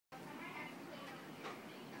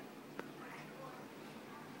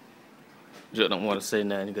Joe don't want to say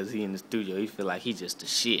nothing because he in the studio. He feel like he just the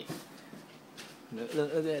shit. Look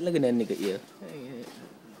at that nigga ear.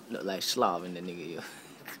 Look like Slav in that nigga ear.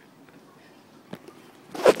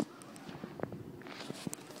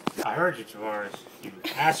 I heard you, Tavares. You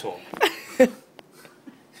asshole.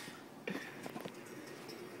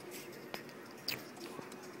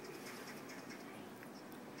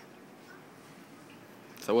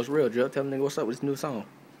 So what's real, Joe? Tell them nigga what's up with this new song.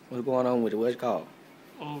 What's going on with it? What's it called?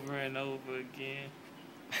 Over and over again.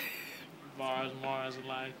 Varsmars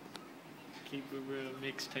life. Keep it real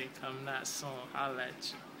mixtape coming out soon. Holla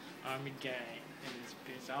at you. Armygang in this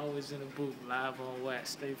bitch. Always in the booth, live on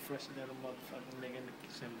wax. Stay fresher than a motherfucking nigga in the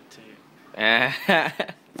cemetery.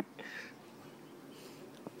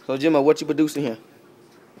 So Jimmo, what you producing here?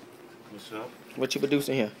 What's up? What you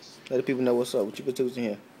producing here? Let the people know what's up. What you producing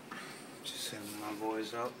here? Just sending my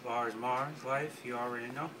boys up. Varsmars life, you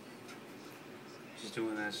already know. Just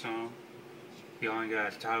doing that song. You only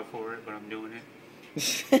got a title for it, but I'm doing it.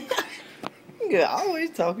 Yeah,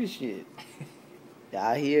 always talking shit.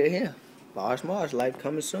 Y'all hear him. Varsmars life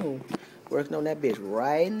coming soon. Working on that bitch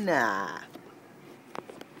right now.